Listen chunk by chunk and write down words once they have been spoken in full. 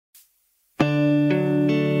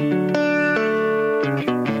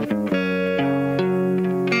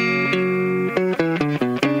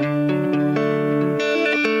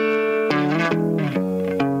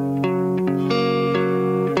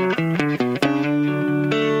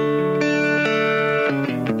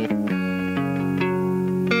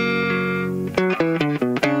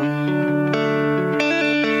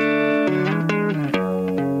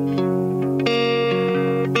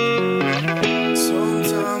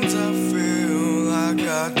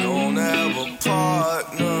I don't have a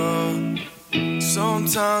partner.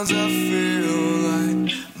 Sometimes I feel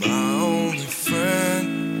like my only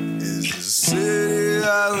friend is the city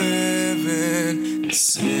I live in, the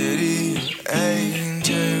city of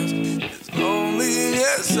angels. As lonely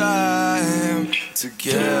as I am,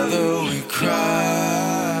 together we cry.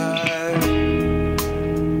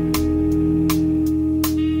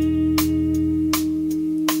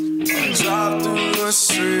 I drive through the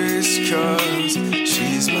streets 'cause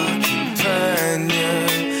she's my companion.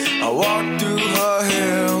 I walk through her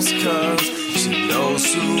hills 'cause she knows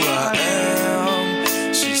who I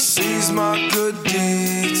am. She sees my good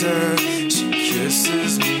deeds and she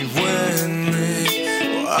kisses me willingly.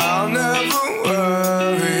 Well, I'll never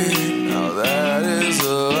worry, now that is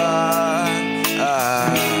a lie.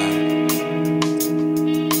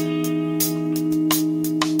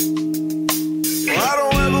 Well, I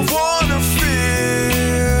don't ever wanna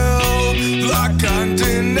feel like I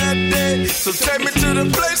did that day. So take me to the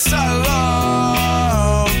place I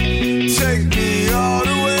love. Take me all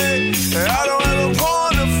the way. I don't ever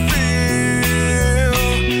wanna feel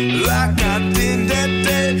like I did that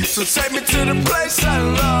day. So take me to the place I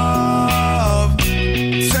love.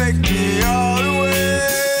 Take me all the way.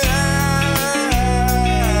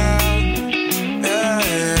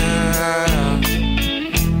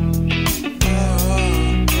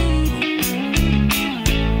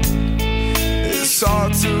 It's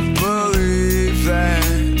hard to believe that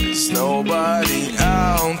there's nobody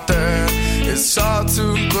out there. It's hard to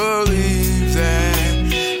believe that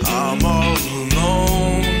I'm all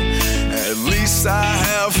alone. At least I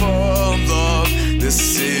have her love. This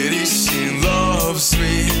city, she loves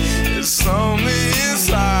me. As lonely as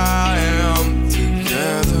I am,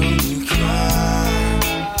 together we cry.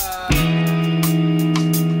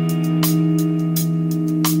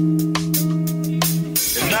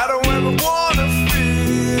 And I don't ever wanna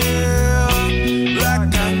feel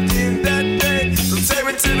like I did that day. So take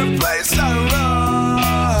me to the place I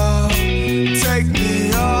love. Take me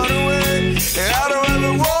all the way. And I don't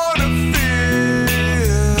ever wanna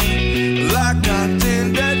feel like I did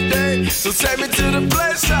that day. So take me to the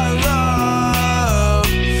place I love.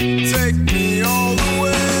 Take me all the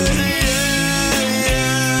way.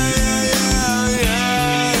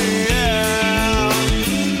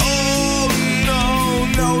 Oh no,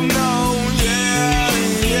 no, no,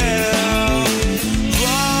 yeah.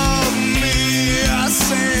 Love me, I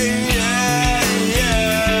say, yeah.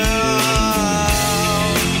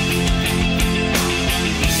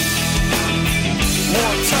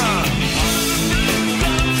 One time.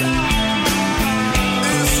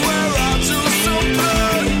 It's where I choose to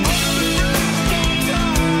play.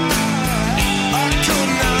 I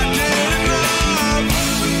could not get enough.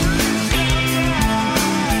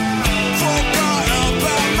 Forgot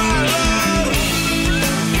about my love.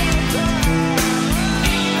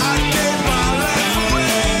 I gave my life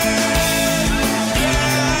away.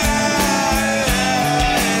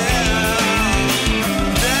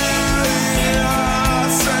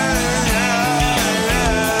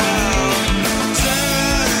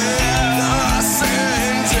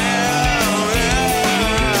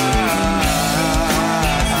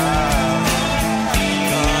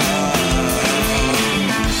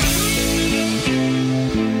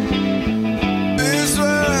 It's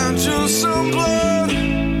where I choose some blood.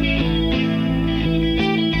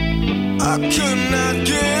 I could not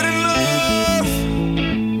get enough.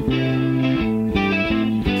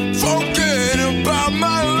 Forget about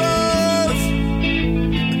my love.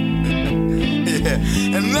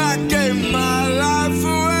 Yeah, and I gave my life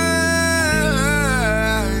away.